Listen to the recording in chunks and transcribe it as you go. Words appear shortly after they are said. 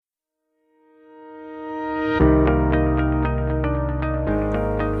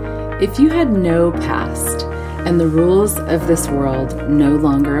If you had no past and the rules of this world no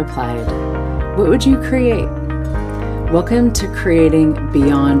longer applied, what would you create? Welcome to Creating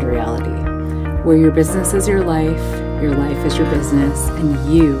Beyond Reality, where your business is your life is your business,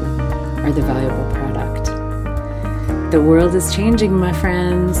 and you are the valuable product. The world is changing, my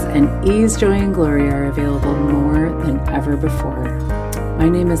friends, and ease, joy, and glory are available more than ever before. My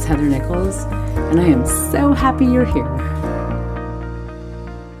name is Heather Nichols, and I am so happy you're here.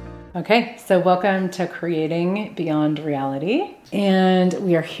 Okay, so welcome to Creating Beyond Reality, and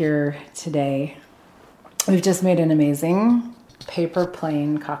we are here today. We've just made an amazing paper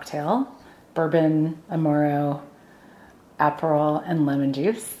plane cocktail, bourbon, Amaro, Aperol, and lemon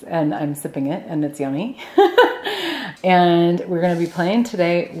juice, and I'm sipping it, and it's yummy. And we're going to be playing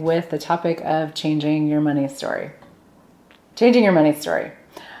today with the topic of changing your money story. Changing your money story.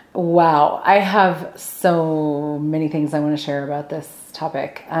 Wow, I have so many things I want to share about this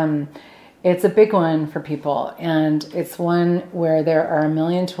topic. It's a big one for people, and it's one where there are a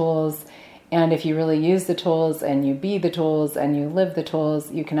million tools, and if you really use the tools and you be the tools and you live the tools,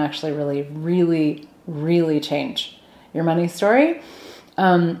 you can actually really change your money story.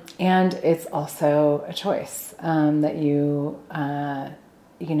 And it's also a choice that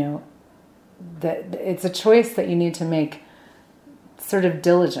that it's a choice that you need to make sort of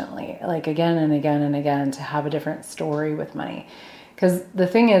diligently, like again and again and again, to have a different story with money. Because the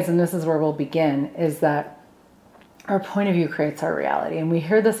thing is, and this is where we'll begin, is that our point of view creates our reality. And we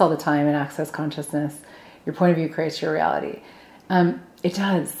hear this all the time in Access Consciousness. Your point of view creates your reality. It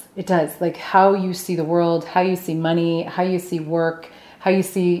does. Like how you see the world, how you see money, how you see work, how you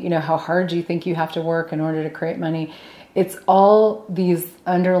see, how hard you think you have to work in order to create money. It's all these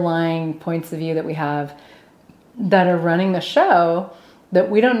underlying points of view that we have that are running the show that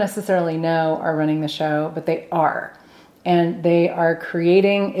we don't necessarily know are running the show, but they are. And they are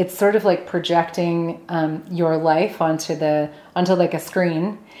creating, it's sort of like projecting your life onto like a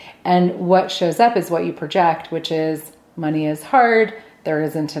screen. And what shows up is what you project, which is money is hard, there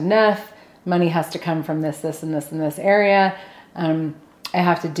isn't enough, money has to come from this, and this area. I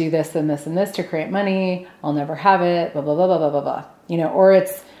have to do this and this to create money. I'll never have it, blah, blah, blah, blah, blah, blah, blah.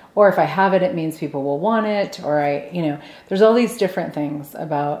 Or if I have it, it means people will want it. Or there's all these different things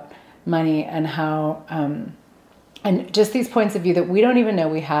about money and how, and just these points of view that we don't even know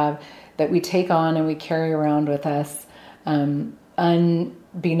we have, that we take on and we carry around with us,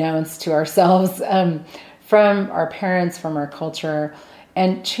 unbeknownst to ourselves, from our parents, from our culture.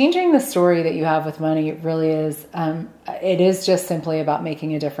 And changing the story that you have with money really is, it is just simply about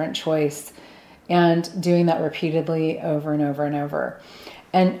making a different choice and doing that repeatedly over and over and over.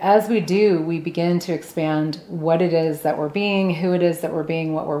 And as we do, we begin to expand what it is that we're being, who it is that we're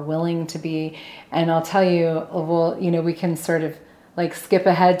being, what we're willing to be. And I'll tell you, we can sort of like skip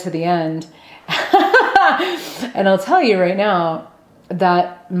ahead to the end. And I'll tell you right now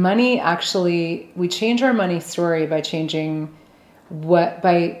that money actually, we change our money story by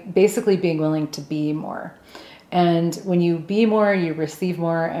by basically being willing to be more. And when you be more, you receive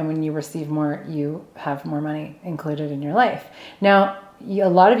more. And when you receive more, you have more money included in your life. Now, a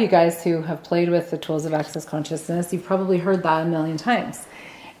lot of you guys who have played with the tools of Access Consciousness, you've probably heard that a million times.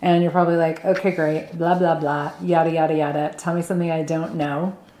 And you're probably like, okay, great, blah, blah, blah, yada, yada, yada. Tell me something I don't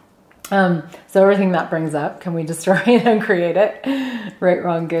know. So everything that brings up, can we destroy it and create it? Right,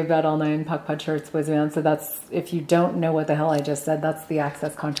 wrong, good, bad, all nine, puck, pud, shirts, whiz, man. So that's, if you don't know what the hell I just said, that's the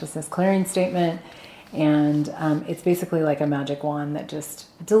Access Consciousness clearing statement. And it's basically like a magic wand that just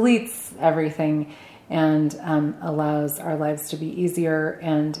deletes everything and allows our lives to be easier.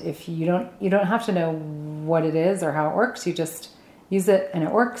 And if you don't have to know what it is or how it works, you just use it and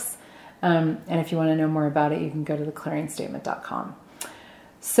it works. And if you want to know more about it, you can go to theclearingstatement.com.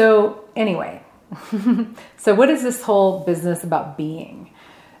 So anyway, so what is this whole business about being?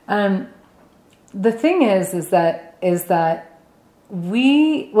 The thing is that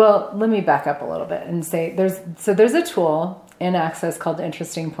let me back up a little bit and say there's a tool in Access called the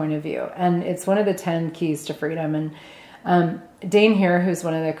Interesting Point of View, and it's one of the 10 keys to freedom. And Dane here, who's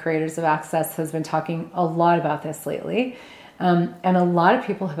one of the creators of Access, has been talking a lot about this lately, and a lot of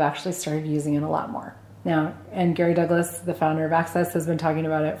people have actually started using it a lot more now. And Gary Douglas, the founder of Access, has been talking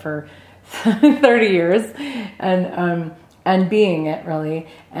about it for 30 years, and being it really,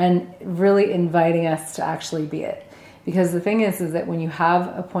 and really inviting us to actually be it. Because the thing is that when you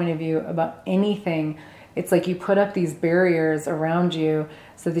have a point of view about anything, it's like you put up these barriers around you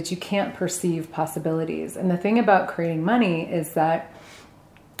so that you can't perceive possibilities. And the thing about creating money is that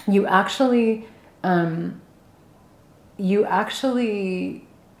you actually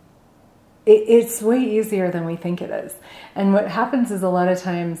it's way easier than we think it is. And what happens is a lot of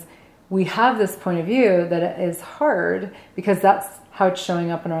times we have this point of view that it is hard because that's how it's showing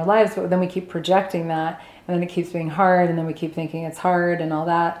up in our lives, but then we keep projecting that, and then it keeps being hard, and then we keep thinking it's hard and all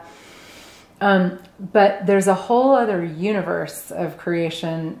that. But there's a whole other universe of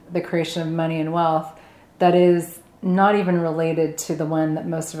creation, the creation of money and wealth, that is not even related to the one that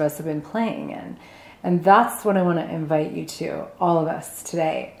most of us have been playing in. And that's what I want to invite you to, all of us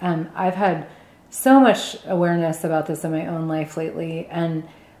today. I've had so much awareness about this in my own life lately, and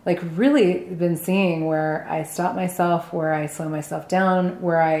like really been seeing where I stop myself, where I slow myself down,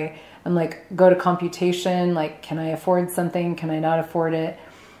 where I'm like, go to computation, like, can I afford something? Can I not afford it?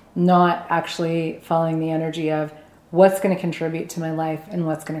 Not actually following the energy of what's going to contribute to my life and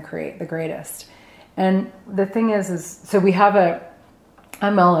what's going to create the greatest. And the thing is so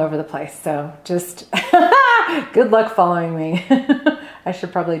I'm all over the place. So just good luck following me. I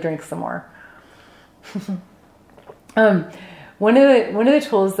should probably drink some more. One of the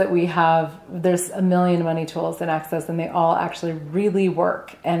tools that we have, there's a million money tools in Access, and they all actually really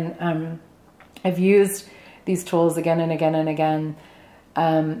work. And I've used these tools again and again and again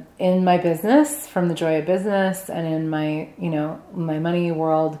in my business, from the Joy of Business, and in my my money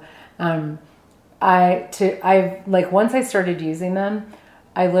world. Once I started using them,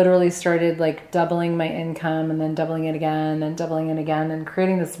 I literally started like doubling my income, and then doubling it again, and doubling it again, and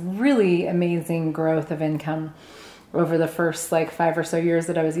creating this really amazing growth of income over the first like 5 or so years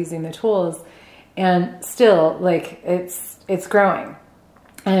that I was using the tools. And still, like, it's growing.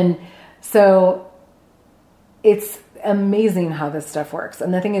 And so it's amazing how this stuff works.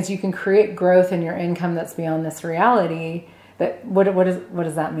 And the thing is, you can create growth in your income that's beyond this reality. That what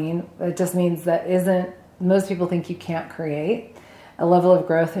does that mean? It just means that most people think you can't create a level of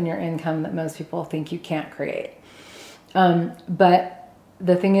growth in your income that most people think you can't create. But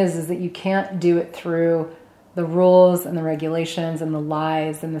the thing is that you can't do it through the rules and the regulations and the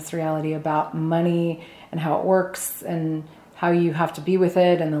lies and this reality about money and how it works and how you have to be with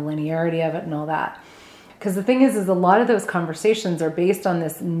it and the linearity of it and all that. Because the thing is a lot of those conversations are based on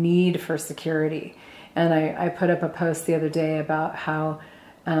this need for security. And I put up a post the other day about how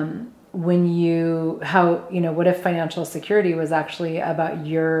what if financial security was actually about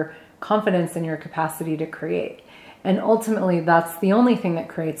your confidence and your capacity to create? And ultimately, that's the only thing that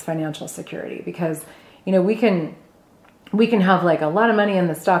creates financial security, because we can have like a lot of money in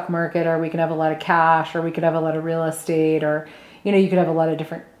the stock market, or we can have a lot of cash, or we could have a lot of real estate, or you could have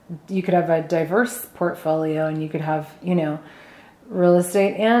you could have a diverse portfolio, and you could have real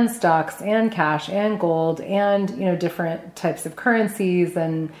estate and stocks and cash and gold and different types of currencies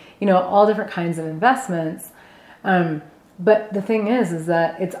and all different kinds of investments. But the thing is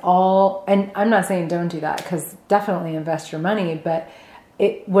that it's all, and I'm not saying don't do that, because definitely invest your money, but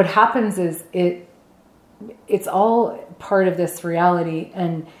what happens is it's all part of this reality.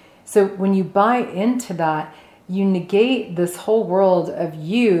 And so when you buy into that, you negate this whole world of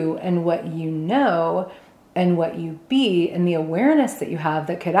you and what you know and what you be, and the awareness that you have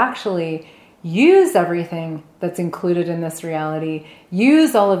that could actually use everything that's included in this reality,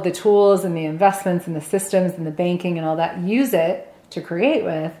 use all of the tools and the investments and the systems and the banking and all that, use it to create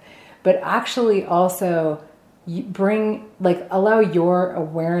with, but actually also allow your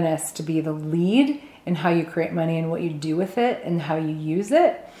awareness to be the lead in how you create money and what you do with it and how you use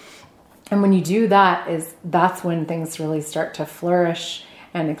it. And when you do that, that's when things really start to flourish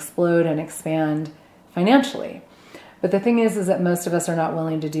and explode and expand financially. But the thing is that most of us are not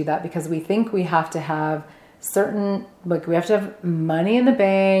willing to do that, because we think we have to have we have to have money in the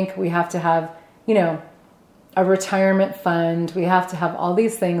bank, we have to have, a retirement fund, we have to have all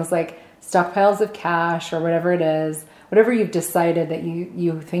these things like stockpiles of cash or whatever it is, whatever you've decided that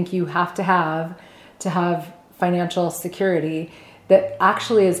you think you have to have financial security, that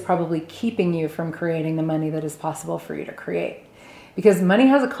actually is probably keeping you from creating the money that is possible for you to create. Because money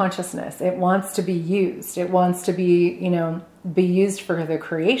has a consciousness. It wants to be used. It wants to be used for the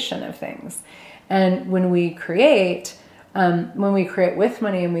creation of things. And when we create with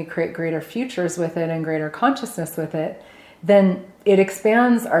money and we create greater futures with it and greater consciousness with it, then it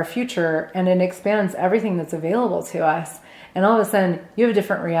expands our future and it expands everything that's available to us. And all of a sudden, you have a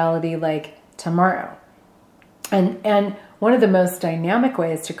different reality like tomorrow. And one of the most dynamic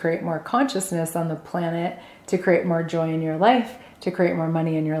ways to create more consciousness on the planet, to create more joy in your life, to create more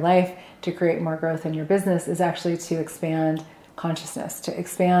money in your life, to create more growth in your business, is actually to expand consciousness, to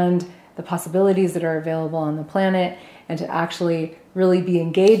expand the possibilities that are available on the planet, and to actually really be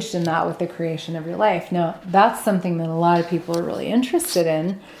engaged in that with the creation of your life. Now, that's something that a lot of people are really interested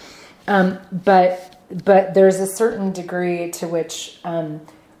in, but there's a certain degree to which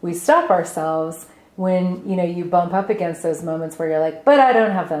we stop ourselves when, you bump up against those moments where you're like, but I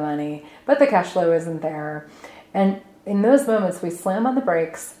don't have the money, but the cash flow isn't there. And in those moments, we slam on the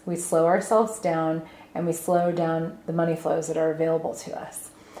brakes, we slow ourselves down, and we slow down the money flows that are available to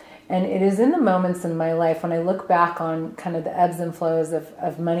us. And it is in the moments in my life when I look back on kind of the ebbs and flows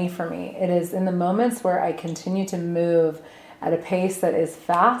of money for me, it is in the moments where I continue to move at a pace that is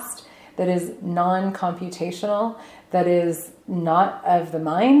fast, that is non-computational, that is not of the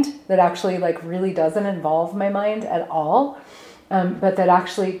mind, that actually really doesn't involve my mind at all, but that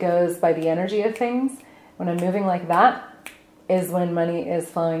actually goes by the energy of things. When I'm moving like that is when money is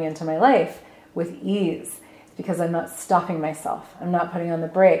flowing into my life with ease. It's because I'm not stopping myself. I'm not putting on the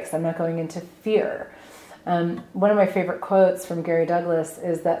brakes. I'm not going into fear. One of my favorite quotes from Gary Douglas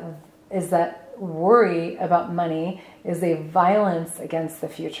is that worry about money is a violence against the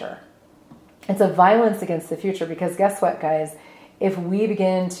future. It's a violence against the future because guess what, guys? If we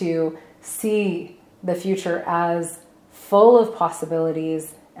begin to see the future as full of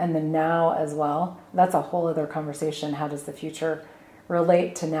possibilities and the now as well, that's a whole other conversation. How does the future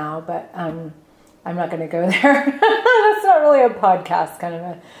relate to now? But I'm not going to go there. That's not really a podcast kind of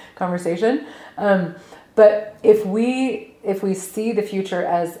a conversation. But if we see the future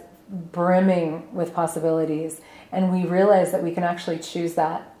as brimming with possibilities and we realize that we can actually choose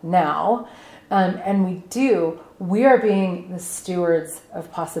that now, and we are being the stewards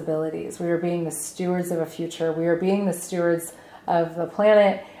of possibilities. We are being the stewards of a future. We are being the stewards of the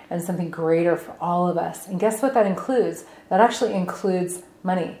planet and something greater for all of us. And guess what that includes? That actually includes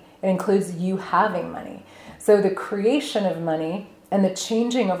money. It includes you having money. So the creation of money and the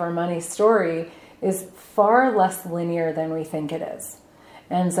changing of our money story is far less linear than we think it is.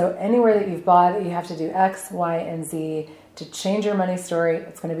 And so anywhere that you've bought that you have to do X, Y, and Z to change your money story,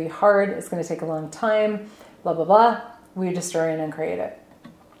 it's going to be hard. It's going to take a long time, blah, blah, blah. We destroy and uncreate it.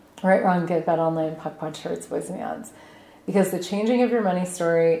 Right, wrong, good, bad, online, puck, punch, hurts, boys and beyonds. Because the changing of your money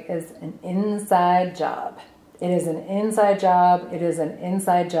story is an inside job. It is an inside job. It is an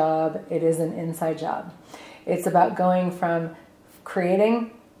inside job. It is an inside job. It's about going from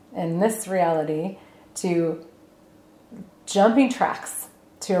creating in this reality to jumping tracks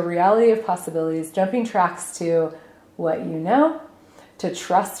to a reality of possibilities, jumping tracks to what you know, to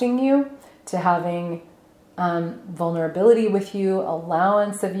trusting you, to having vulnerability with you,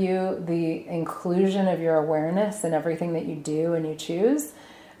 allowance of you, the inclusion of your awareness in everything that you do and you choose,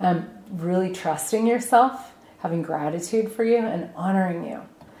 really trusting yourself, having gratitude for you and honoring you.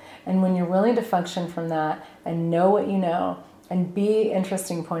 And when you're willing to function from that and know what you know and be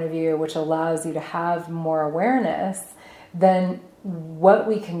interesting point of view, which allows you to have more awareness, then what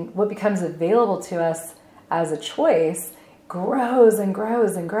becomes available to us as a choice grows and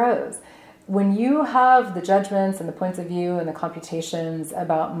grows and grows. When you have the judgments and the points of view and the computations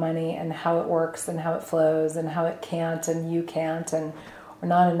about money and how it works and how it flows and how it can't and you can't and or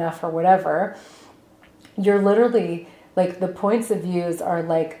not enough or whatever, you're literally like the points of views are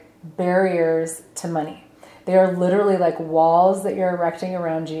like barriers to money. They are literally like walls that you're erecting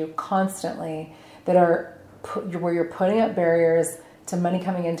around you constantly that are where you're putting up barriers to money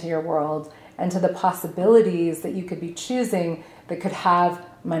coming into your world and to the possibilities that you could be choosing that could have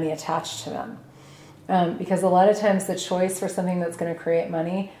money attached to them. Because a lot of times the choice for something that's going to create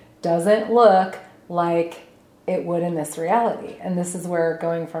money doesn't look like it would in this reality. And this is where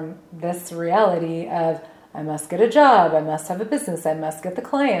going from this reality of I must get a job, I must have a business, I must get the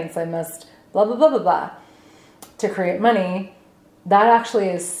clients, I must blah, blah, blah, blah, blah, to create money, that actually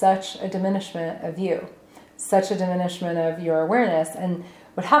is such a diminishment of you, such a diminishment of your awareness. And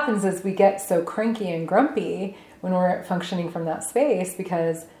what happens is we get so cranky and grumpy when we're functioning from that space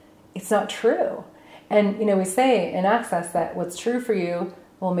because it's not true. And, we say in Access that what's true for you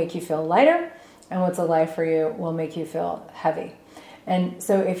will make you feel lighter and what's a lie for you will make you feel heavy. And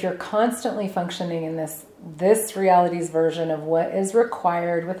so if you're constantly functioning in this reality's version of what is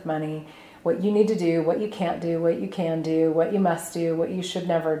required with money, what you need to do, what you can't do, what you can do, what you must do, what you should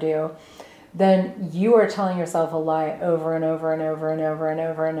never do, then you are telling yourself a lie over and over and over and over and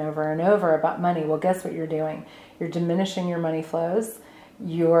over and over and over about money. Well, guess what you're doing? You're diminishing your money flows.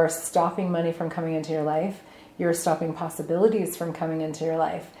 You're stopping money from coming into your life. You're stopping possibilities from coming into your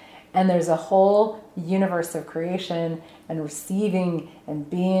life. And there's a whole universe of creation and receiving and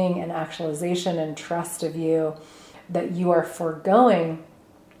being and actualization and trust of you that you are foregoing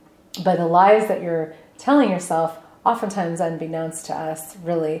by the lies that you're telling yourself, oftentimes unbeknownst to us,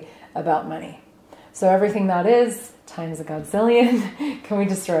 really, about money. So everything that is, times a godzillion, can we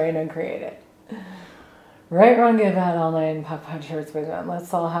destroy and uncreate it? Right, wrong, good, bad, all night, pop, punch, hurts, wisdom.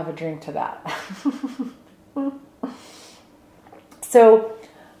 Let's all have a drink to that. So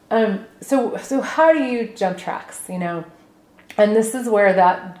So how do you jump tracks, you know? And this is where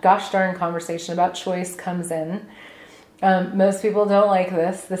that gosh darn conversation about choice comes in. Most people don't like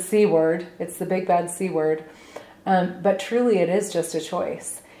this, the C word. It's the big bad C word. But truly it is just a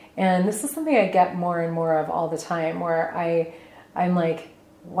choice. And this is something I get more and more of all the time, where I'm like,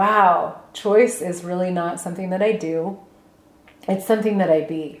 wow, choice is really not something that I do. It's something that I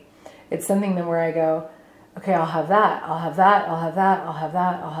be. It's something that where I go, okay, I'll have that, I'll have that, I'll have that, I'll have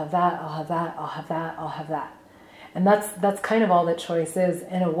that, I'll have that, I'll have that, I'll have that, I'll have that. And that's kind of all that choice is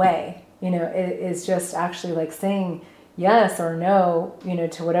in a way. You know, it is just actually like saying yes or no, you know,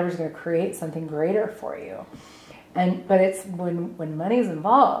 to whatever's going to create something greater for you. But it's when money's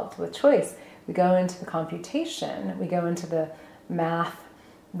involved with choice, we go into the computation, we go into the math,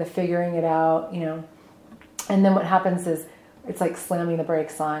 the figuring it out, you know, and then what happens is it's like slamming the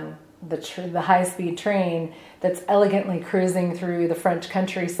brakes on the high-speed train that's elegantly cruising through the French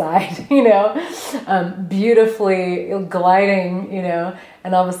countryside, you know, beautifully gliding, you know,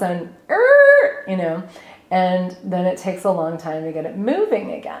 and all of a sudden, you know, and then it takes a long time to get it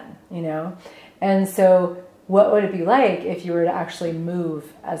moving again, you know. And so what would it be like if you were to actually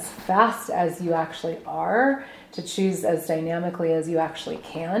move as fast as you actually are, to choose as dynamically as you actually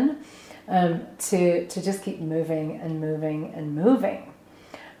can, to just keep moving and moving and moving.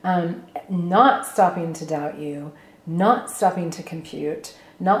 Not stopping to doubt you, not stopping to compute,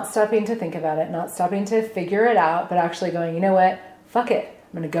 not stopping to think about it, not stopping to figure it out, but actually going, you know what, fuck it,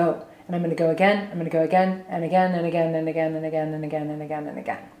 I'm going to go. And I'm going to go again, I'm going to go again, and again, and again, and again, and again, and again, and again, and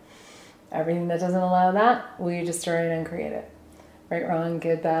again. Everything that doesn't allow that, will you destroy it and create it? Right, wrong,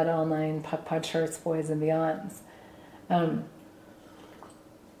 good, bad, all nine, pod shirts, boys, and beyonds.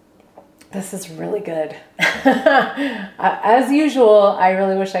 This is really good. As usual, I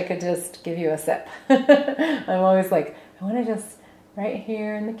really wish I could just give you a sip. I'm always like, I want to just, right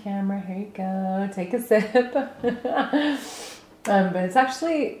here in the camera, here you go, take a sip. But it's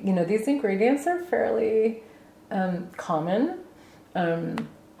actually, you know, these ingredients are fairly common.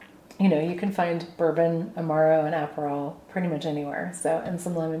 You know, you can find bourbon, Amaro, and Aperol pretty much anywhere. So, and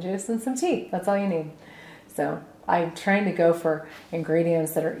some lemon juice and some tea. That's all you need. So I'm trying to go for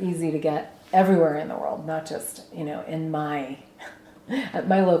ingredients that are easy to get everywhere in the world, not just, you know, in at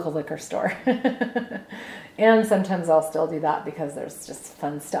my local liquor store. And sometimes I'll still do that because there's just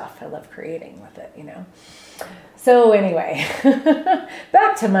fun stuff I love creating with it, you know. So anyway,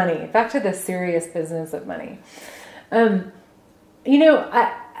 back to money, back to the serious business of money. You know,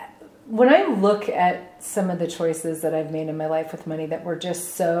 when I look at some of the choices that I've made in my life with money that were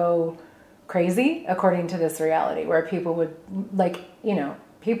just so crazy, according to this reality, where people would, like, you know,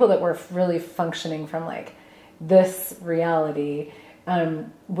 people that were really functioning from like this reality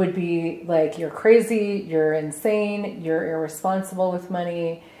would be like, you're crazy, you're insane, you're irresponsible with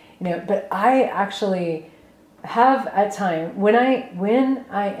money, you know. But I actually have at time when I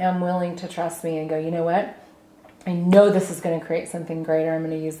am willing to trust me and go, you know what, I know this is going to create something greater. I'm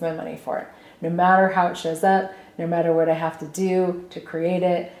going to use my money for it. No matter how it shows up, no matter what I have to do to create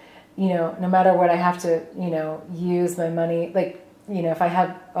it, you know, no matter what I have to, you know, use my money. Like, you know, if I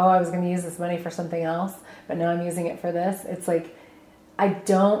had, I was going to use this money for something else, but now I'm using it for this. It's like,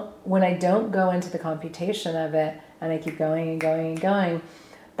 when I don't go into the computation of it and I keep going and going and going,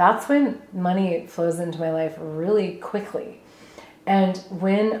 that's when money flows into my life really quickly. And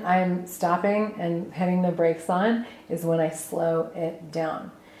when I'm stopping and hitting the brakes on is when I slow it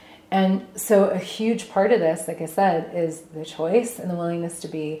down. And so a huge part of this, like I said, is the choice and the willingness to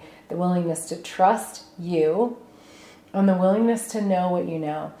be, the willingness to trust you, and the willingness to know what you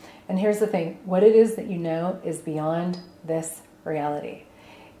know. And here's the thing, what it is that you know is beyond this reality.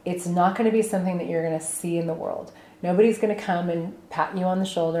 It's not going to be something that you're going to see in the world. Nobody's going to come and pat you on the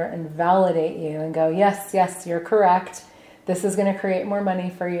shoulder and validate you and go, yes, yes, you're correct. This is going to create more money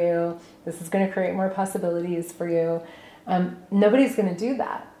for you. This is going to create more possibilities for you. Nobody's going to do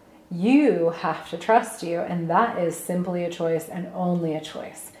that. You have to trust you, and that is simply a choice and only a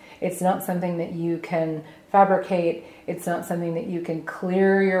choice. It's not something that you can fabricate. It's not something that you can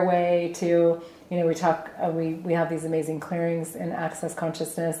clear your way to. You know, we have these amazing clearings in Access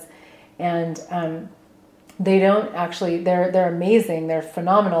Consciousness, and they don't actually, they're amazing. They're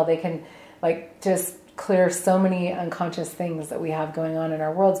phenomenal. They can like just clear so many unconscious things that we have going on in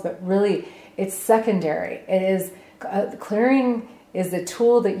our worlds, but really it's secondary. It is clearing is a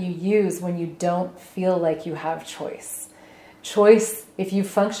tool that you use when you don't feel like you have choice. Choice, if you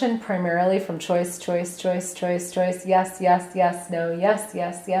function primarily from choice, yes, yes, no, yes,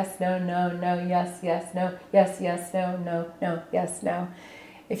 no, no, yes, no.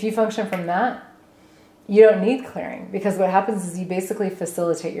 If you function from that, you don't need clearing, because what happens is you basically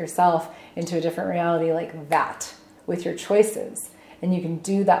facilitate yourself into a different reality like that with your choices. And you can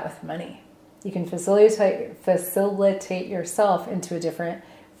do that with money. You can facilitate yourself into a different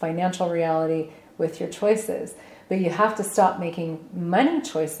financial reality with your choices. But you have to stop making money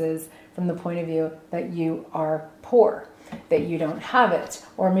choices from the point of view that you are poor, that you don't have it.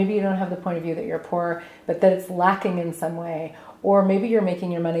 Or maybe you don't have the point of view that you're poor, but that it's lacking in some way. Or maybe you're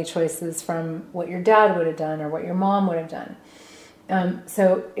making your money choices from what your dad would have done or what your mom would have done.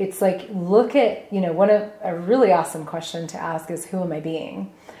 So it's like, look at, a really awesome question to ask is, who am I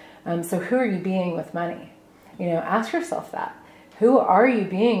being? So who are you being with money? Ask yourself that. Who are you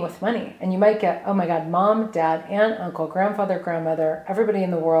being with money? And you might get, oh my God, mom, dad, aunt, uncle, grandfather, grandmother, everybody in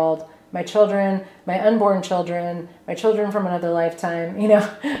the world, my children, my unborn children, my children from another lifetime,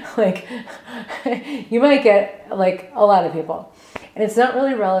 like you might get like a lot of people. And it's not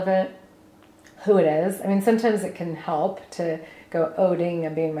really relevant who it is. I mean, sometimes it can help to go, oh, dang,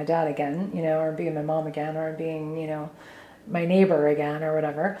 I'm being my dad again, or being my mom again, or being, my neighbor again, or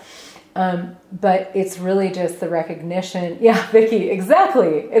whatever. But it's really just the recognition. Yeah, Vicky,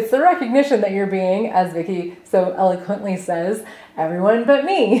 exactly. It's the recognition that you're being, as Vicky so eloquently says, everyone but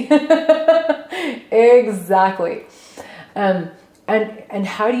me. Exactly. And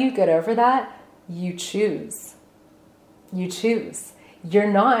how do you get over that? You choose. You choose.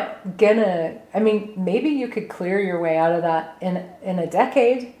 You're not gonna, maybe you could clear your way out of that in a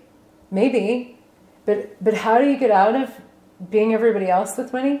decade, maybe, but how do you get out of being everybody else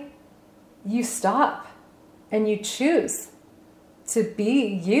with money? You stop and you choose to be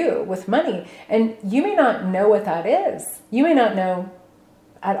you with money. And you may not know what that is. You may not know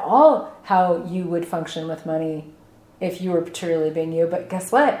at all how you would function with money if you were truly being you, but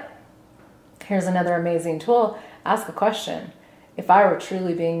guess what? Here's another amazing tool. Ask a question. If I were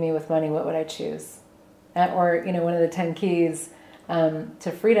truly being me with money, what would I choose? Or, one of the 10 keys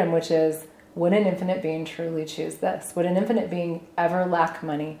to freedom, which is, would an infinite being truly choose this? Would an infinite being ever lack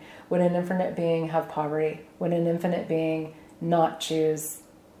money? Would an infinite being have poverty? Would an infinite being not choose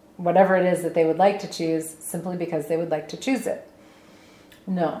whatever it is that they would like to choose simply because they would like to choose it?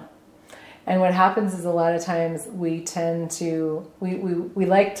 No. And what happens is a lot of times we tend to, we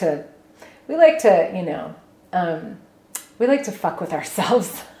like to fuck with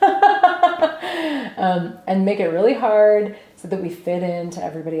ourselves and make it really hard so that we fit into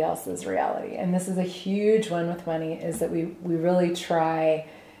everybody else's reality. And this is a huge one with money, is that we really try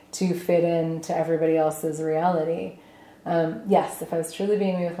to fit into everybody else's reality. Yes, if I was truly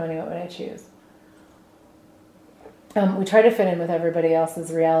being me with money, what would I choose? We try to fit in with everybody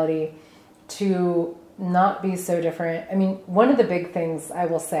else's reality to not be so different. One of the big things I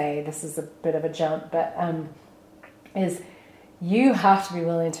will say, this is a bit of a jump, but is you have to be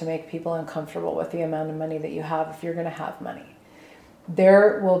willing to make people uncomfortable with the amount of money that you have if you're going to have money.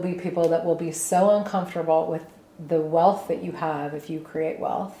 There will be people that will be so uncomfortable with the wealth that you have if you create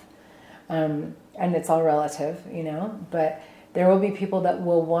wealth. And it's all relative, but there will be people that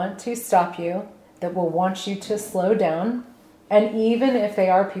will want to stop you, that will want you to slow down. And even if they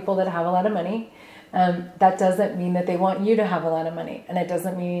are people that have a lot of money, that doesn't mean that they want you to have a lot of money. And it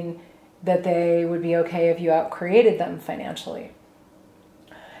doesn't mean that they would be okay if you out-created them financially.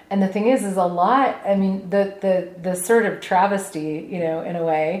 And the thing is a lot, the sort of travesty, in a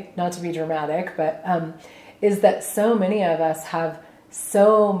way, not to be dramatic, but is that so many of us have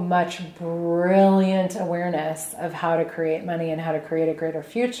so much brilliant awareness of how to create money and how to create a greater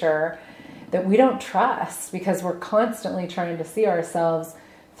future that we don't trust, because we're constantly trying to see ourselves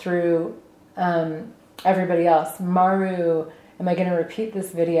through everybody else. Maru, am I going to repeat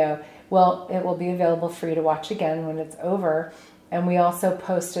this video? Well, it will be available for you to watch again when it's over. And we also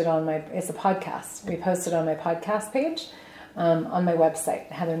post it on it's a podcast. We post it on my podcast page on my website,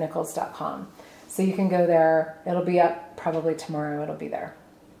 heathernichols.com. So you can go there. It'll be up probably tomorrow. It'll be there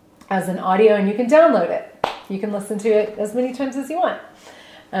as an audio, and you can download it. You can listen to it as many times as you want.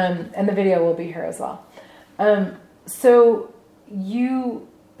 And the video will be here as well. So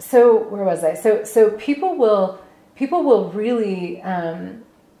where was I? So people will really,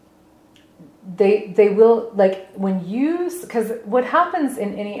 they will, like, because what happens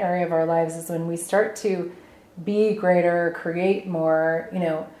in any area of our lives is when we start to be greater, create more,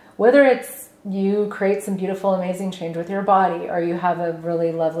 whether it's you create some beautiful, amazing change with your body, or you have a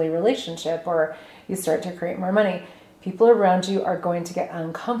really lovely relationship, or you start to create more money, people around you are going to get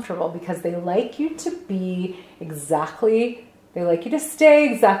uncomfortable because they like you to be they like you to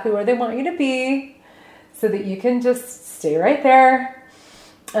stay exactly where they want you to be so that you can just stay right there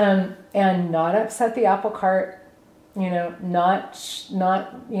and not upset the apple cart, not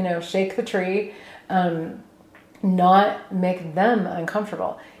shake the tree, not make them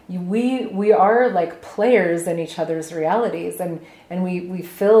uncomfortable. We are like players in each other's realities, and we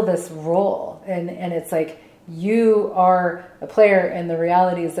fill this role, and it's like you are a player in the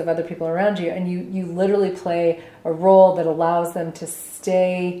realities of other people around you, and you literally play a role that allows them to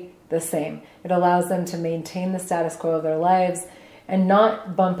stay the same. It allows them to maintain the status quo of their lives and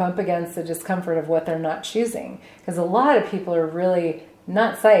not bump up against the discomfort of what they're not choosing. Because a lot of people are really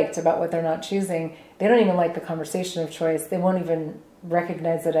not psyched about what they're not choosing. They don't even like the conversation of choice. They won't even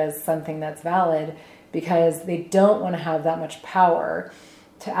recognize it as something that's valid because they don't want to have that much power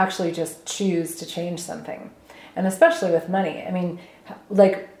to actually just choose to change something. And especially with money. I mean,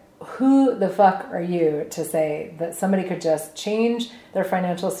 like, who the fuck are you to say that somebody could just change their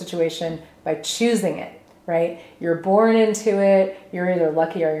financial situation by choosing it, right? You're born into it. You're either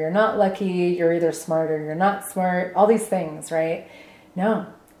lucky or you're not lucky. You're either smart or you're not smart. All these things, right? No,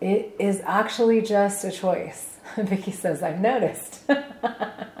 it is actually just a choice. Vicky says, I've noticed.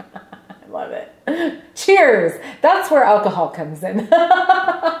 I love it. Cheers. That's where alcohol comes in.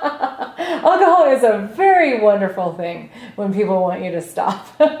 Alcohol is a very wonderful thing when people want you to stop.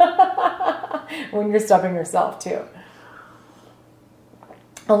 When you're stopping yourself too.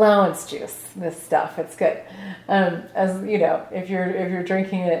 Allowance juice, this stuff, it's good. As you know, if you're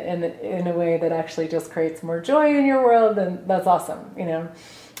drinking it in a way that actually just creates more joy in your world, then that's awesome. You know,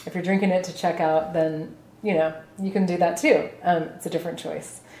 if you're drinking it to check out, then you know you can do that too. It's a different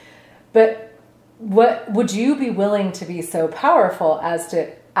choice. But what would you be willing to be so powerful as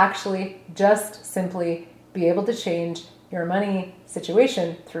to actually just simply be able to change your money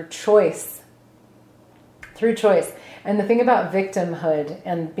situation through choice? Through choice. And the thing about victimhood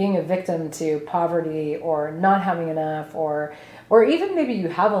and being a victim to poverty or not having enough, or even maybe you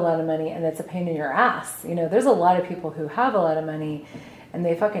have a lot of money and it's a pain in your ass. You know, there's a lot of people who have a lot of money and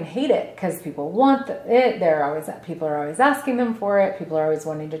they fucking hate it because people want it. People are always asking them for it. People are always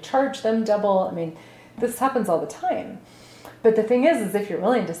wanting to charge them double. I mean, this happens all the time. But the thing is if you're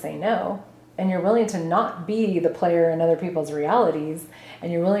willing to say no, and you're willing to not be the player in other people's realities,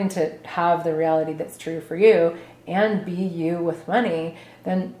 and you're willing to have the reality that's true for you and be you with money,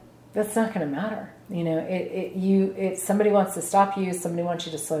 then that's not going to matter. You know, somebody wants to stop you, somebody wants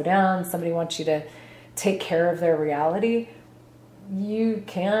you to slow down, somebody wants you to take care of their reality. You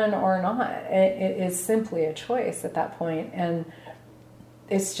can or not. It is simply a choice at that point, and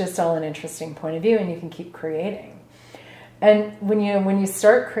it's just all an interesting point of view, and you can keep creating. And when you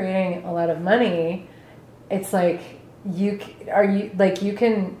start creating a lot of money, it's like you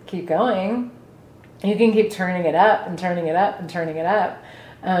can keep going. You can keep turning it up and turning it up and turning it up,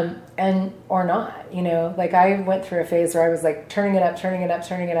 and or not. You know, like I went through a phase where I was like turning it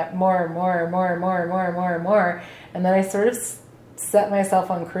up, more and more and more and more and more and more and more, and then I sort of set myself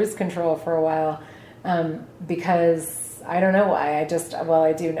on cruise control for a while because I don't know why. I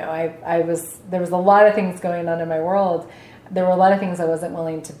do know. There was a lot of things going on in my world. There were a lot of things I wasn't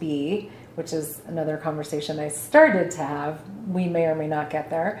willing to be, which is another conversation I started to have. We may or may not get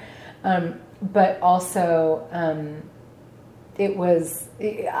there. But also, there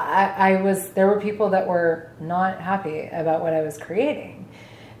were people that were not happy about what I was creating.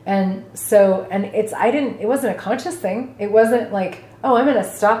 And so, it wasn't a conscious thing. It wasn't like, oh, I'm going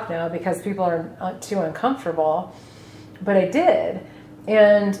to stop now because people are too uncomfortable. But I did.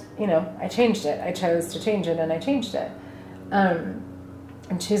 And, you know, I changed it. I chose to change it and I changed it.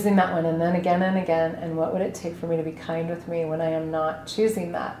 I'm choosing that one, and then again and again. And what would it take for me to be kind with me when I am not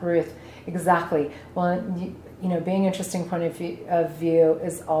choosing that, Ruth? Exactly. Well, you know, being interesting point of view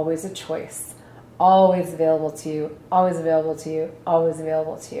is always a choice, always available to you, always available to you, always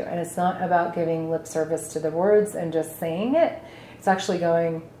available to you. And it's not about giving lip service to the words and just saying it. It's actually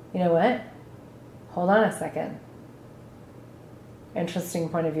going, you know what? Hold on a second. Interesting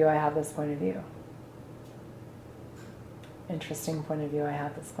point of view. I have this point of view. Interesting point of view, I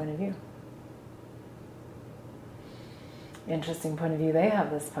have this point of view. Interesting point of view, they have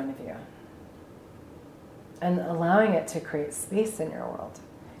this point of view. And allowing it to create space in your world,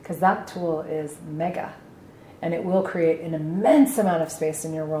 because that tool is mega, and it will create an immense amount of space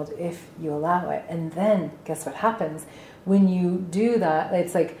in your world if you allow it. And then guess what happens when you do that?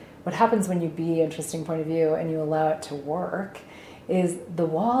 It's like what happens when you be interesting point of view and you allow it to work is the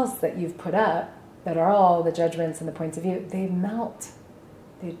walls that you've put up that are all the judgments and the points of view, they melt.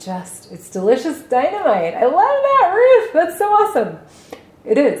 It's delicious dynamite. I love that, Ruth. That's so awesome.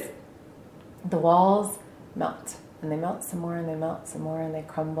 It is. The walls melt, and they melt some more, and they melt some more, and they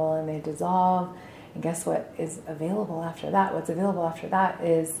crumble, and they dissolve. And guess what is available after that? What's available after that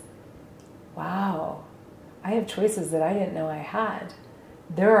is, wow, I have choices that I didn't know I had.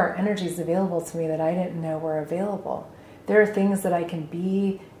 there are energies available to me that I didn't know were available. There are things that I can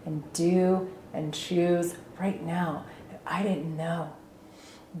be and do and choose right now that I didn't know.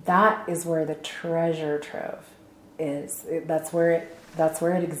 That is where the treasure trove is. That's where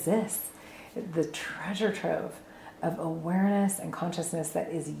it exists. The treasure trove of awareness and consciousness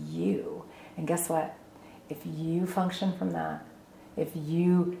that is you. And guess what? If you function from that, if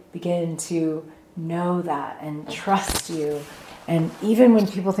you begin to know that and trust you, and even when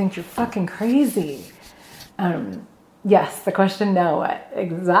people think you're fucking crazy, yes, the question, now what?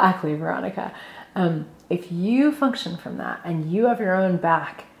 Exactly, Veronica. If you function from that and you have your own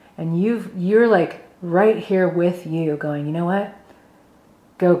back and you're like right here with you going, you know what?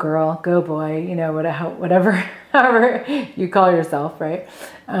 Go girl, go boy, you know, whatever, however you call yourself, right?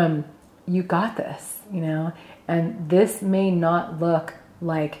 You got this, you know, and this may not look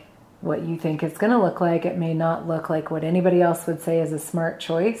like what you think it's going to look like. It may not look like what anybody else would say is a smart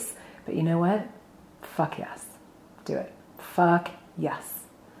choice, but you know what? Fuck yes. Do it. Fuck yes.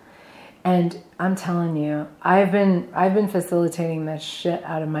 And I'm telling you, I've been facilitating the shit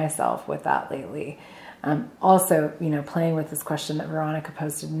out of myself with that lately. Also, you know, playing with this question that Veronica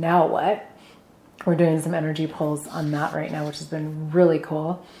posted, now what? We're doing some energy pulls on that right now, which has been really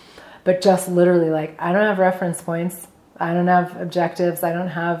cool. But just literally like, I don't have reference points. I don't have objectives. I don't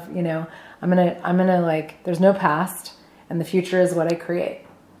have, you know, I'm gonna like, there's no past and the future is what I create.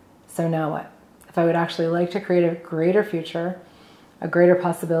 So now what? If I would actually like to create a greater future, a greater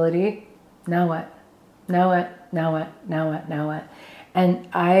possibility, now what? Now what? Now what? Now what? Now what? And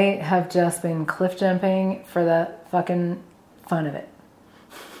I have just been cliff jumping for the fucking fun of it.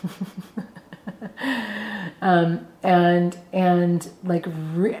 And like,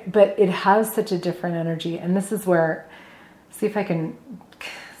 but it has such a different energy. And this is where, see if I can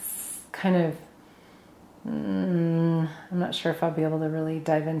kind of, I'm not sure if I'll be able to really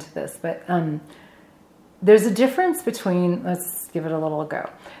dive into this, but, there's a difference between, let's give it a little go.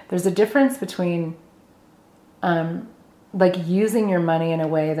 There's a difference between, like using your money in a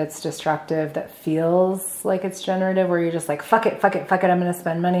way that's destructive, that feels like it's generative, where you're just like, fuck it, fuck it, fuck it. I'm going to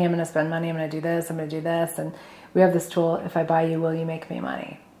spend money. I'm going to spend money. I'm going to do this. I'm going to do this. And we have this tool. If I buy you, will you make me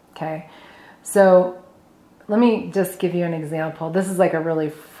money? Okay. So let me just give you an example. This is like a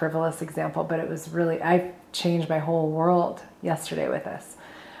really frivolous example, but it was really, I changed my whole world yesterday with this.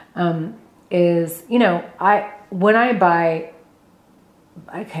 Is, you know, when I buy,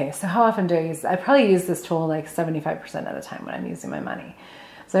 okay, so how often do I probably use this tool like 75% of the time when I'm using my money.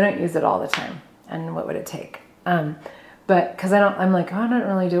 So I don't use it all the time. And what would it take? But cause I'm like, oh, I don't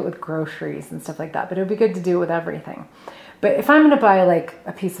really do it with groceries and stuff like that, but it would be good to do it with everything. But if I'm going to buy like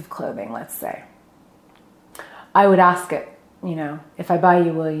a piece of clothing, let's say, I would ask it, you know, if I buy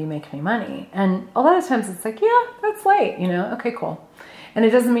you, will you make me money? And a lot of times it's like, yeah, that's light, you know, okay, cool. And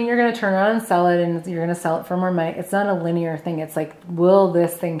it doesn't mean you're going to turn around and sell it and you're going to sell it for more money. It's not a linear thing. It's like, will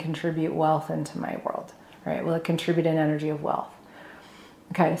this thing contribute wealth into my world, right? Will it contribute an energy of wealth?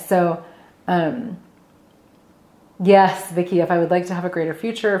 Okay, so yes, Vicky, if I would like to have a greater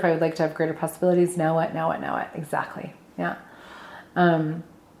future, if I would like to have greater possibilities, now what, now what, now what? Exactly, yeah.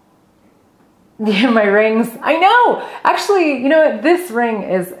 Yeah, my rings. I know. Actually, you know what? This ring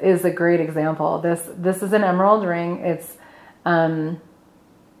is a great example. This is an emerald ring. It's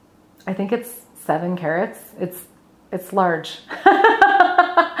I think it's 7 carats. It's large.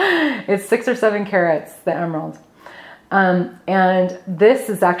 It's 6 or 7 carats, the emerald. And this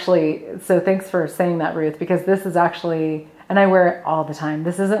is actually, so thanks for saying that, Ruth, because this is actually, and I wear it all the time.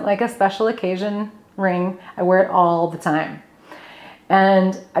 This isn't like a special occasion ring. I wear it all the time.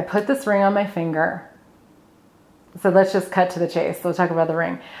 And I put this ring on my finger. So let's just cut to the chase. So we'll talk about the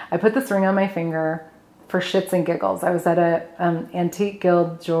ring. I put this ring on my finger for shits and giggles. I was at a Antique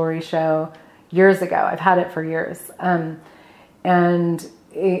Guild jewelry show years ago. I've had it for years. And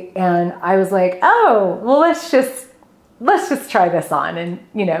I was like, oh, well, let's just try this on. And,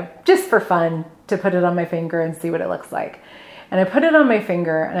 you know, just for fun, to put it on my finger and see what it looks like. And I put it on my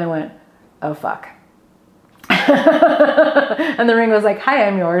finger and I went, oh, fuck. And the ring was like, hi,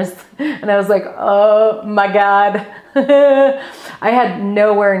 I'm yours. And I was like, oh my God. I had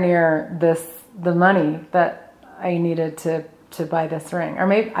nowhere near the money that I needed to buy this ring. Or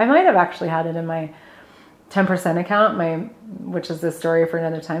maybe I might have actually had it in my 10% account, which is a story for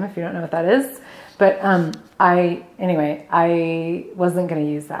another time if you don't know what that is. But I wasn't going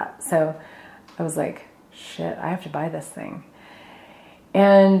to use that. So I was like, shit, I have to buy this thing.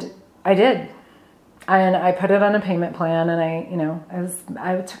 And I did. And I put it on a payment plan, and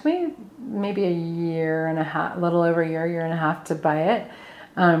it took me maybe a year and a half, a little over a year and a half to buy it.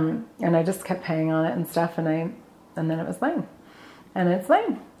 And I just kept paying on it and stuff, and then it was mine. and it's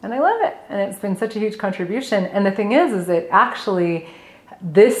mine, and I love it. And it's been such a huge contribution. And the thing is it actually,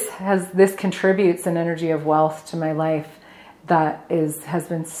 this contributes an energy of wealth to my life that has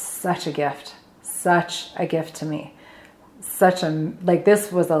been such a gift to me.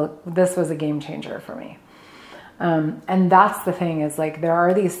 This was a game changer for me. And that's the thing, is like, there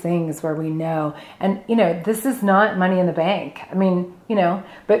are these things where we know, and this is not money in the bank. I mean,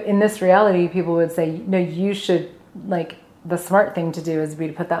 but in this reality, people would say, no, you should, like, the smart thing to do is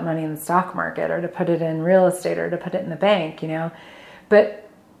to put that money in the stock market, or to put it in real estate, or to put it in the bank, but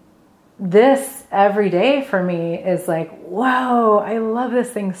this every day for me is like, whoa, I love this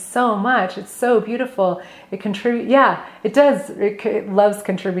thing so much. It's so beautiful. It contributes. Yeah, it does. It loves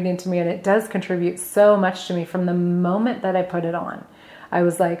contributing to me, and it does contribute so much to me. From the moment that I put it on, I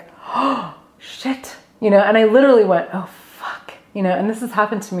was like, oh, shit, and I literally went, oh, fuck, and this has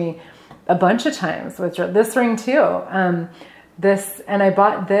happened to me a bunch of times with this ring too. And I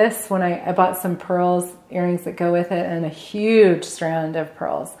bought this when I bought some pearls, earrings that go with it, and a huge strand of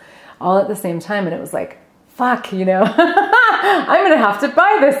pearls, all at the same time. And it was like, fuck, I'm going to have to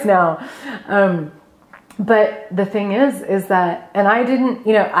buy this now. But the thing is that, and I didn't,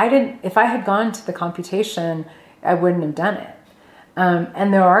 if I had gone to the computation, I wouldn't have done it.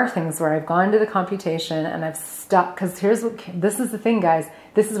 And there are things where I've gone to the computation and I've stopped, because this is the thing, guys,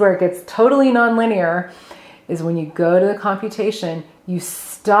 this is where it gets totally nonlinear, is when you go to the computation, you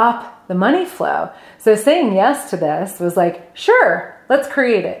stop the money flow. So saying yes to this was like, sure, let's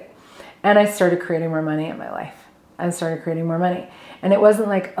create it. And I started creating more money in my life. I started creating more money. And it wasn't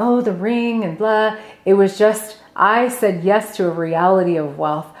like, oh, the ring and blah. It was just, I said yes to a reality of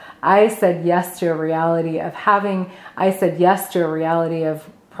wealth. I said yes to a reality of I said yes to a reality of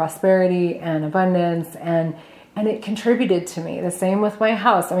prosperity and abundance. And it contributed to me. The same with my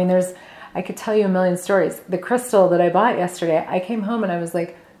house. I mean, I could tell you a million stories. The crystal that I bought yesterday, I came home and I was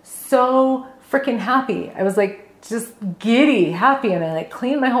like so freaking happy. I was like, just giddy happy, and I like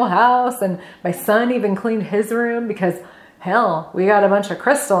cleaned my whole house, and my son even cleaned his room, because hell, we got a bunch of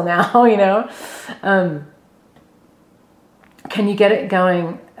crystal now. Can you get it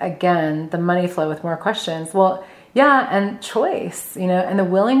going again, the money flow, with more questions? Well, yeah, and choice, and the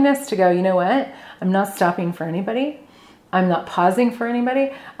willingness to go, you know what, I'm not stopping for anybody, I'm not pausing for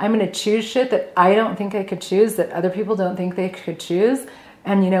anybody, I'm going to choose shit that I don't think I could choose, that other people don't think they could choose,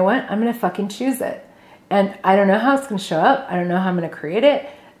 and you know what, I'm going to fucking choose it. And I don't know how it's going to show up. I don't know how I'm going to create it,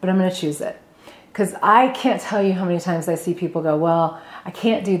 but I'm going to choose it. Because I can't tell you how many times I see people go, well, I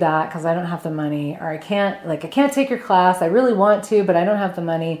can't do that because I don't have the money, or I can't take your class. I really want to, but I don't have the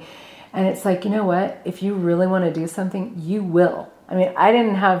money. And it's like, you know what? If you really want to do something, you will. I mean, I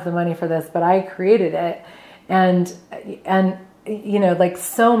didn't have the money for this, but I created it. And like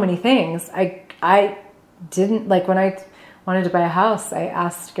so many things, I didn't, like when I wanted to buy a house, I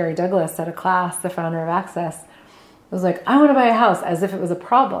asked Gary Douglas at a class, the founder of Access. I was like, I want to buy a house, as if it was a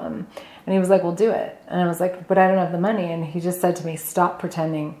problem. And he was like, well, do it. And I was like, but I don't have the money. And he just said to me, stop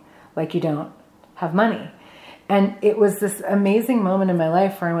pretending like you don't have money. And it was this amazing moment in my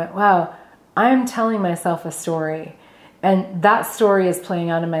life where I went, wow, I'm telling myself a story. And that story is playing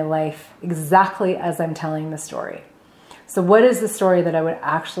out in my life exactly as I'm telling the story. So what is the story that I would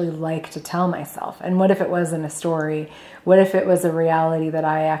actually like to tell myself? And what if it wasn't a story? What if it was a reality that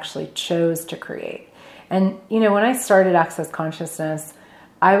I actually chose to create? And, when I started Access Consciousness,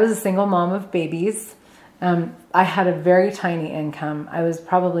 I was a single mom of babies. I had a very tiny income. I was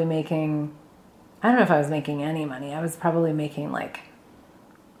probably making, I don't know if I was making any money. I was probably making like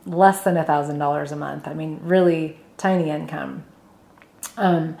less than $1,000 a month. I mean, really tiny income.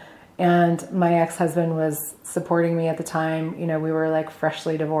 And my ex-husband was supporting me at the time. We were like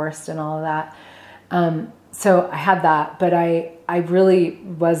freshly divorced and all of that. So I had that, but I really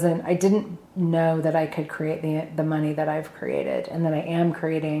wasn't, I didn't know that I could create the money that I've created, and that I am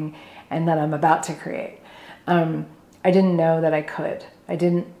creating, and that I'm about to create. I didn't know that I could. I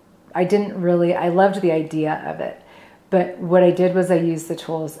didn't really, I loved the idea of it. But what I did was I used the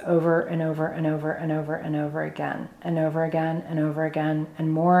tools over and over and over and over and over again, and over again and over again, and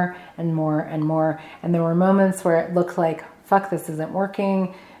more and more and more. And there were moments where it looked like, fuck, this isn't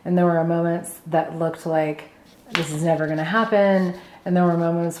working. And there were moments that looked like, this is never going to happen. And there were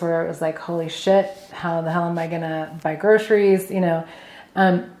moments where it was like, holy shit, how the hell am I going to buy groceries?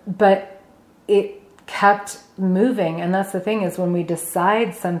 But it kept moving. And that's the thing, is when we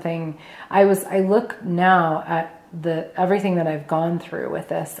decide something, I look now at everything that I've gone through with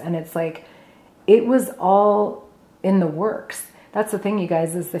this, and it's like, it was all in the works. That's the thing, you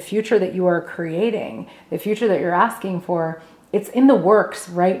guys, is the future that you are creating, the future that you're asking for, It's in the works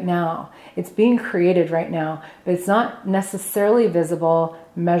right now. It's being created right now, but it's not necessarily visible,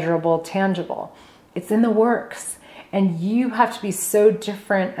 measurable, tangible. It's in the works. And you have to be so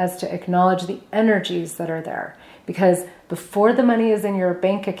different as to acknowledge the energies that are there. Because before the money is in your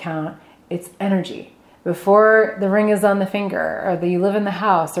bank account, it's energy. Before the ring is on the finger, or that you live in the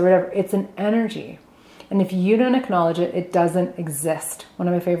house, or whatever, it's an energy. And if you don't acknowledge it, it doesn't exist. One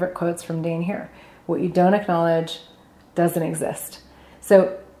of my favorite quotes from Dane here: what you don't acknowledge doesn't exist.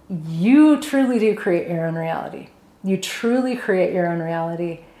 So you truly do create your own reality. You truly create your own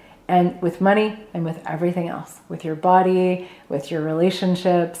reality. And with money and with everything else, with your body, with your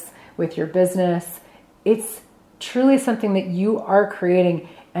relationships, with your business, it's truly something that you are creating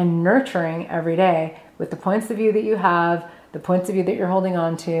and nurturing every day with the points of view that you have, the points of view that you're holding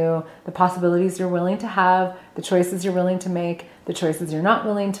on to, the possibilities you're willing to have, the choices you're willing to make, the choices you're not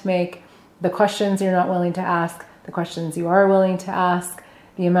willing to make, the questions you're not willing to ask, the questions you are willing to ask,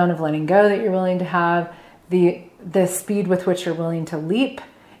 the amount of letting go that you're willing to have, the speed with which you're willing to leap.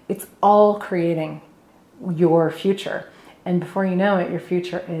 It's all creating your future. And before you know it, your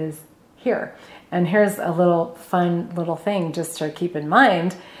future is here. And here's a little fun little thing just to keep in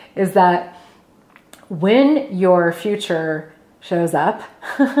mind is that when your future shows up,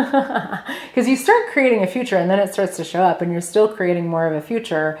 because you start creating a future and then it starts to show up and you're still creating more of a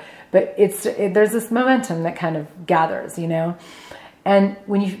future, but there's this momentum that kind of gathers, you know? And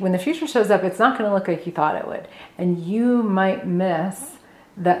when the future shows up, it's not going to look like you thought it would. And you might miss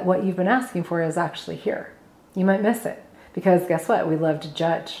that what you've been asking for is actually here. You might miss it because guess what? We love to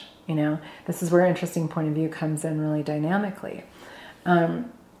judge, you know? This is where interesting point of view comes in really dynamically.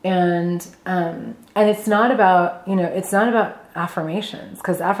 And it's not about, it's not about affirmations,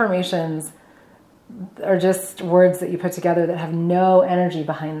 because affirmations are just words that you put together that have no energy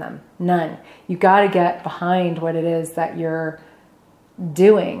behind them. None. You got to get behind what it is that you're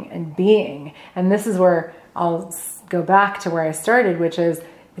doing and being. And this is where I'll go back to where I started, which is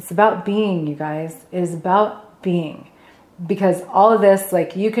it's about being, you guys. It is about being. Because all of this,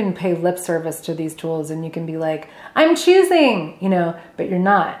 like, you can pay lip service to these tools and you can be like, I'm choosing, but you're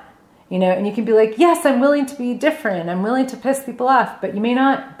not, and you can be like, yes, I'm willing to be different. I'm willing to piss people off, but you may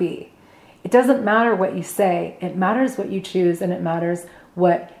not be. It doesn't matter what you say. It matters what you choose, and it matters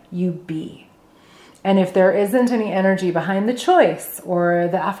what you be. And if there isn't any energy behind the choice or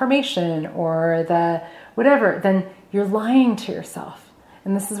the affirmation or the whatever, then you're lying to yourself.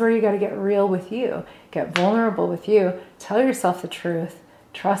 And this is where you got to get real with you, get vulnerable with you, tell yourself the truth,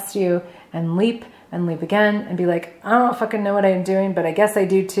 trust you, and leap again and be like, I don't fucking know what I'm doing, but I guess I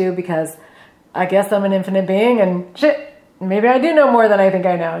do too, because I guess I'm an infinite being and shit, maybe I do know more than I think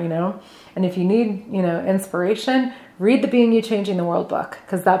I know, And if you need, inspiration, read the Being You Changing the World book,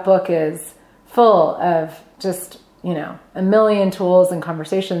 because that book is full of just, a million tools and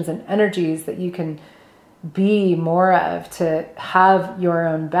conversations and energies that you can be more of to have your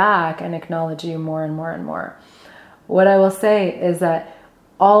own back and acknowledge you more and more and more. What I will say is that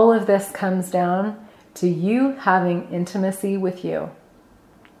all of this comes down to you having intimacy with you.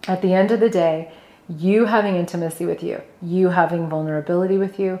 At the end of the day, you having intimacy with you, you having vulnerability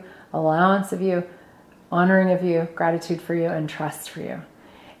with you, allowance of you, honoring of you, gratitude for you, and trust for you.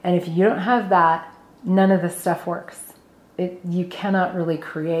 And if you don't have that, none of this stuff works. You cannot really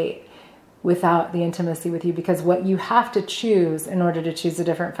create without the intimacy with you, because what you have to choose in order to choose a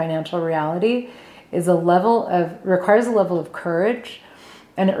different financial reality is requires a level of courage,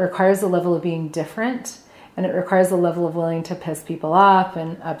 and it requires a level of being different, and it requires a level of willing to piss people off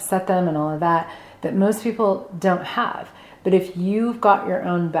and upset them and all of that most people don't have. But if you've got your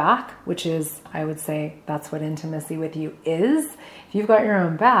own back, which is, I would say, that's what intimacy with you is. If you've got your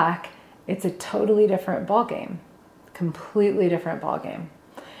own back, it's a totally different ballgame, completely different ballgame.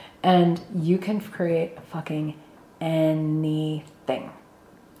 And you can create fucking anything.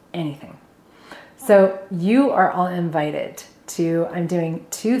 So you are all invited to, I'm doing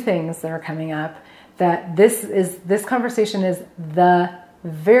 2 things that are coming up that this conversation is the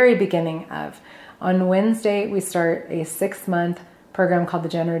very beginning of. On Wednesday, we start a 6-month program called the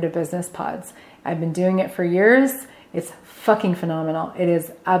Generative Business Pods. I've been doing it for years. It's fucking phenomenal. It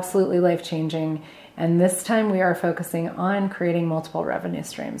is absolutely life-changing. And this time we are focusing on creating multiple revenue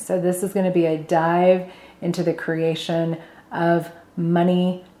streams. So this is going to be a dive into the creation of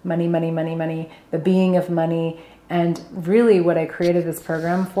money, the being of money. And really what I created this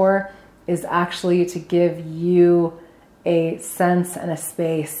program for is actually to give you a sense and a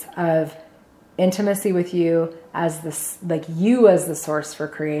space of intimacy with you as you as the source for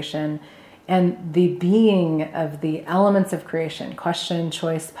creation, and the being of the elements of creation, question,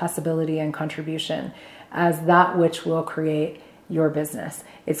 choice, possibility, and contribution, as that which will create your business.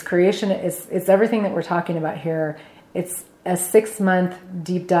 It's creation. It's everything that we're talking about here. It's a 6-month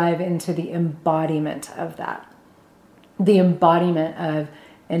deep dive into the embodiment of that. The embodiment of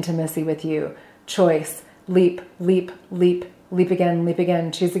intimacy with you, choice, leap, leap, leap, leap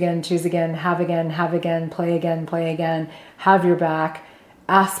again, choose again, have again, play again, have your back,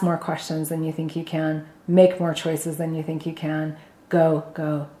 ask more questions than you think you can, make more choices than you think you can, go,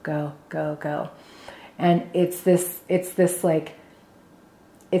 go, go, go, go. And it's this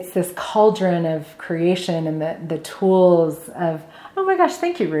cauldron of creation and the tools of, oh my gosh,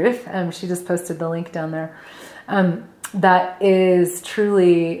 thank you, Ruth. She just posted the link down there. That is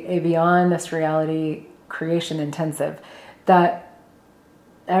truly a beyond this reality creation intensive, that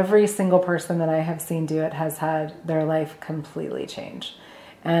every single person that I have seen do it has had their life completely change.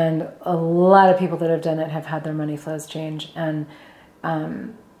 And a lot of people that have done it have had their money flows change. And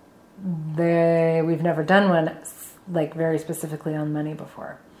we've never done one like very specifically on money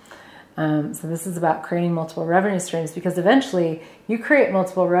before. So this is about creating multiple revenue streams, because eventually you create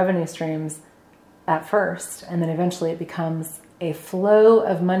multiple revenue streams at first, and then eventually it becomes a flow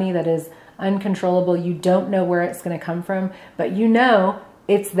of money that is uncontrollable. You don't know where it's going to come from, but you know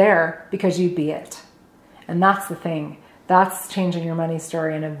it's there because you be it. And that's the thing. That's changing your money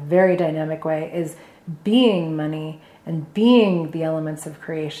story in a very dynamic way, is being money and being the elements of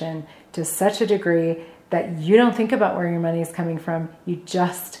creation to such a degree that you don't think about where your money is coming from. You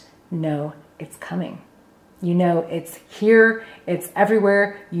just know it's coming. You know it's here, it's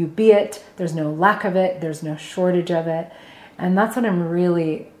everywhere, you be it, there's no lack of it, there's no shortage of it. And that's what I'm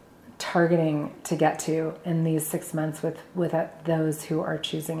really targeting to get to in these 6 months with those who are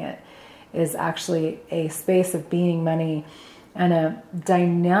choosing it, is actually a space of being money and a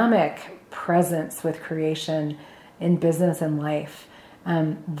dynamic presence with creation in business and life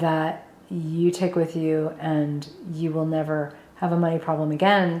that you take with you, and you will never have a money problem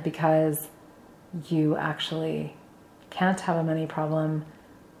again, because you actually can't have a money problem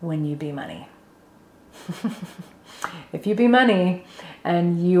when you be money. If you be money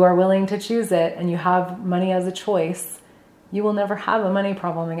and you are willing to choose it and you have money as a choice, you will never have a money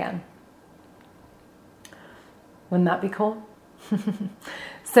problem again. Wouldn't that be cool?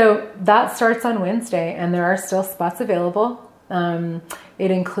 So that starts on Wednesday, and there are still spots available. It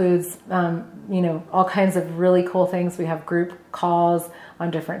includes, all kinds of really cool things. We have group calls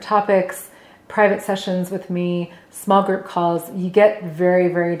on different topics, private sessions with me, small group calls. You get very,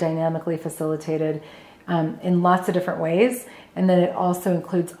 very dynamically facilitated in lots of different ways. And then it also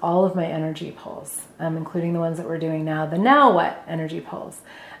includes all of my energy pulls, including the ones that we're doing now, the Now What energy pulls.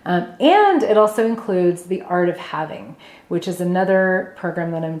 And it also includes the Art of Having, which is another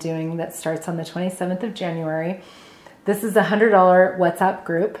program that I'm doing that starts on the 27th of January. This is a $100 WhatsApp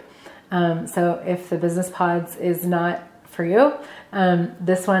group. So if the Business Pods is not for you,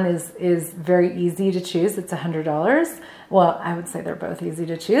 this one is very easy to choose. It's $100. Well, I would say they're both easy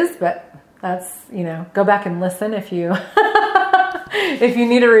to choose, but that's, go back and listen if you if you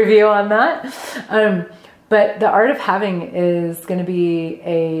need a review on that. But the Art of Having is going to be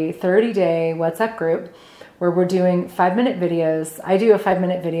a 30-day WhatsApp group where we're doing 5-minute videos. I do a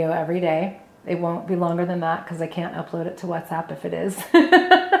 5-minute video every day. It won't be longer than that because I can't upload it to WhatsApp if it is.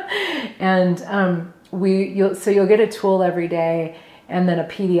 And you'll get a tool every day, and then a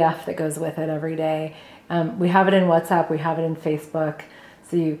PDF that goes with it every day. We have it in WhatsApp. We have it in Facebook.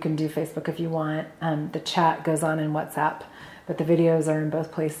 So you can do Facebook if you want. The chat goes on in WhatsApp, but the videos are in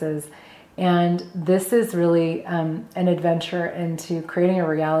both places. And this is really an adventure into creating a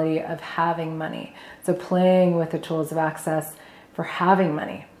reality of having money. So playing with the tools of access for having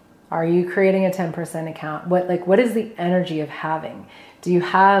money. Are you creating a 10% account? What is the energy of having? Do you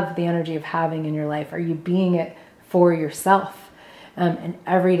have the energy of having in your life? Are you being it for yourself? And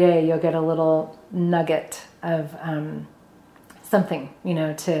every day you'll get a little nugget of something,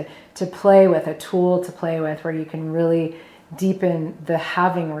 to play with, a tool to play with, where you can really deepen the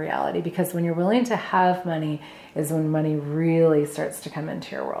having reality. Because when you're willing to have money is when money really starts to come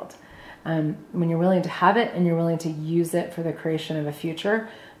into your world. When you're willing to have it and you're willing to use it for the creation of a future,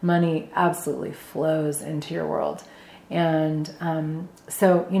 money absolutely flows into your world. And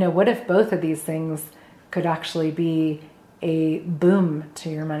so, what if both of these things could actually be a boom to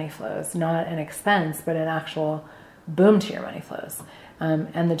your money flows, not an expense, but an actual boom to your money flows.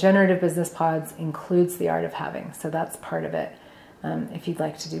 And the Generative Business Pods includes the Art of Having. So that's part of it. If you'd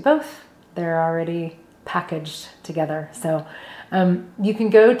like to do both, they're already packaged together. So you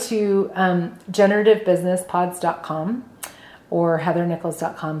can go to generativebusinesspods.com or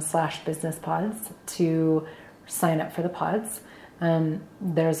heathernichols.com/businesspods to sign up for the pods.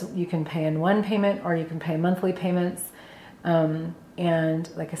 You can pay in one payment or you can pay monthly payments. And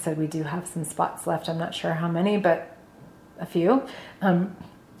like I said, we do have some spots left. I'm not sure how many, but a few. And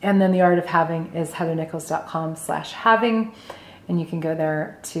then The Art of Having is heathernichols.com/having. And you can go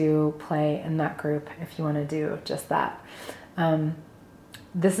there to play in that group if you want to do just that.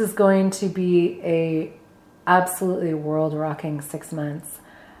 This is going to be a absolutely world-rocking 6 months.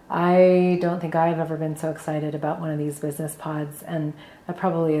 I don't think I've ever been so excited about one of these business pods, and that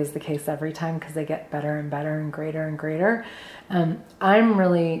probably is the case every time because they get better and better and greater and greater. And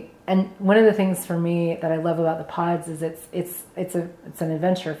one of the things for me that I love about the pods is it's an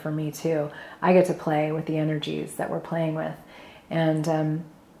adventure for me too. I get to play with the energies that we're playing with, and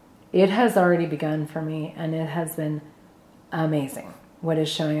it has already begun for me, and it has been amazing. What is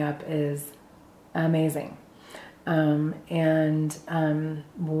showing up is amazing.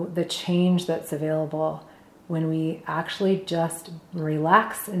 The change that's available when we actually just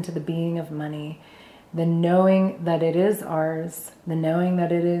relax into the being of money, the knowing that it is ours, the knowing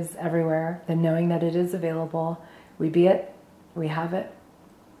that it is everywhere, the knowing that it is available. We be it, we have it.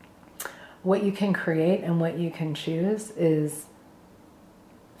 What you can create and what you can choose is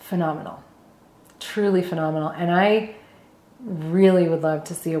phenomenal, truly phenomenal. And I really would love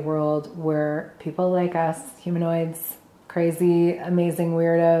to see a world where people like us, humanoids, crazy, amazing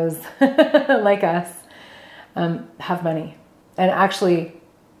weirdos like us, have money. And actually,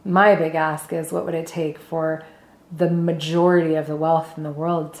 my big ask is, what would it take for the majority of the wealth in the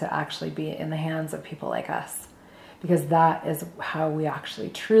world to actually be in the hands of people like us? Because that is how we actually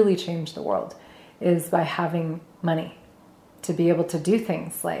truly change the world, is by having money to be able to do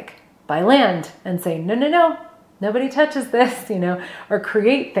things like buy land and say, no, nobody touches this, or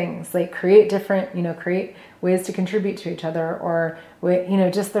create things like create ways to contribute to each other, or,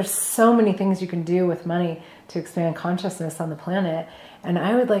 just there's so many things you can do with money to expand consciousness on the planet. And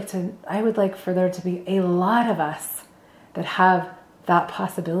I would like for there to be a lot of us that have that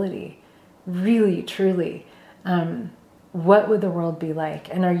possibility, really, truly. What would the world be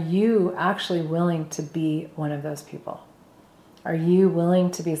like? And are you actually willing to be one of those people? Are you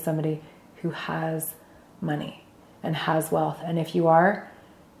willing to be somebody who has money and has wealth? And if you are,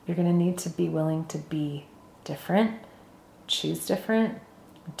 you're going to need to be willing to be different, choose different,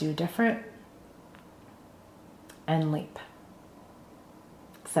 do different, and leap.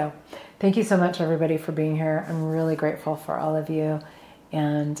 So thank you so much, everybody, for being here. I'm really grateful for all of you.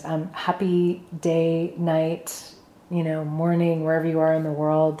 And happy day, night, morning, wherever you are in the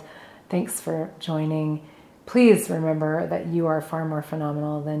world. Thanks for joining. Please remember that you are far more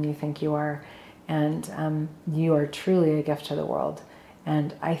phenomenal than you think you are. And you are truly a gift to the world.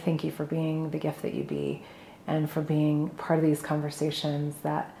 And I thank you for being the gift that you be, and for being part of these conversations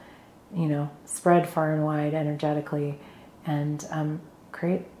that, spread far and wide energetically and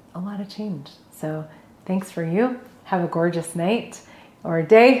create a lot of change. So thanks for you. Have a gorgeous night or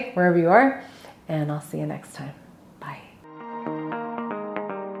day, wherever you are. And I'll see you next time. Bye.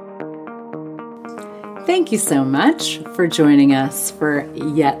 Thank you so much for joining us for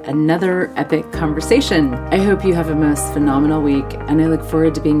yet another epic conversation. I hope you have a most phenomenal week, and I look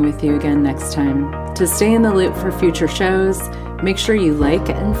forward to being with you again next time. To stay in the loop for future shows, make sure you like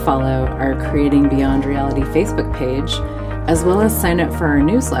and follow our Creating Beyond Reality Facebook page, as well as sign up for our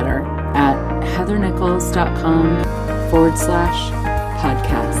newsletter at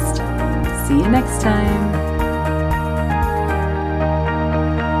heathernichols.com/podcast. See you next time.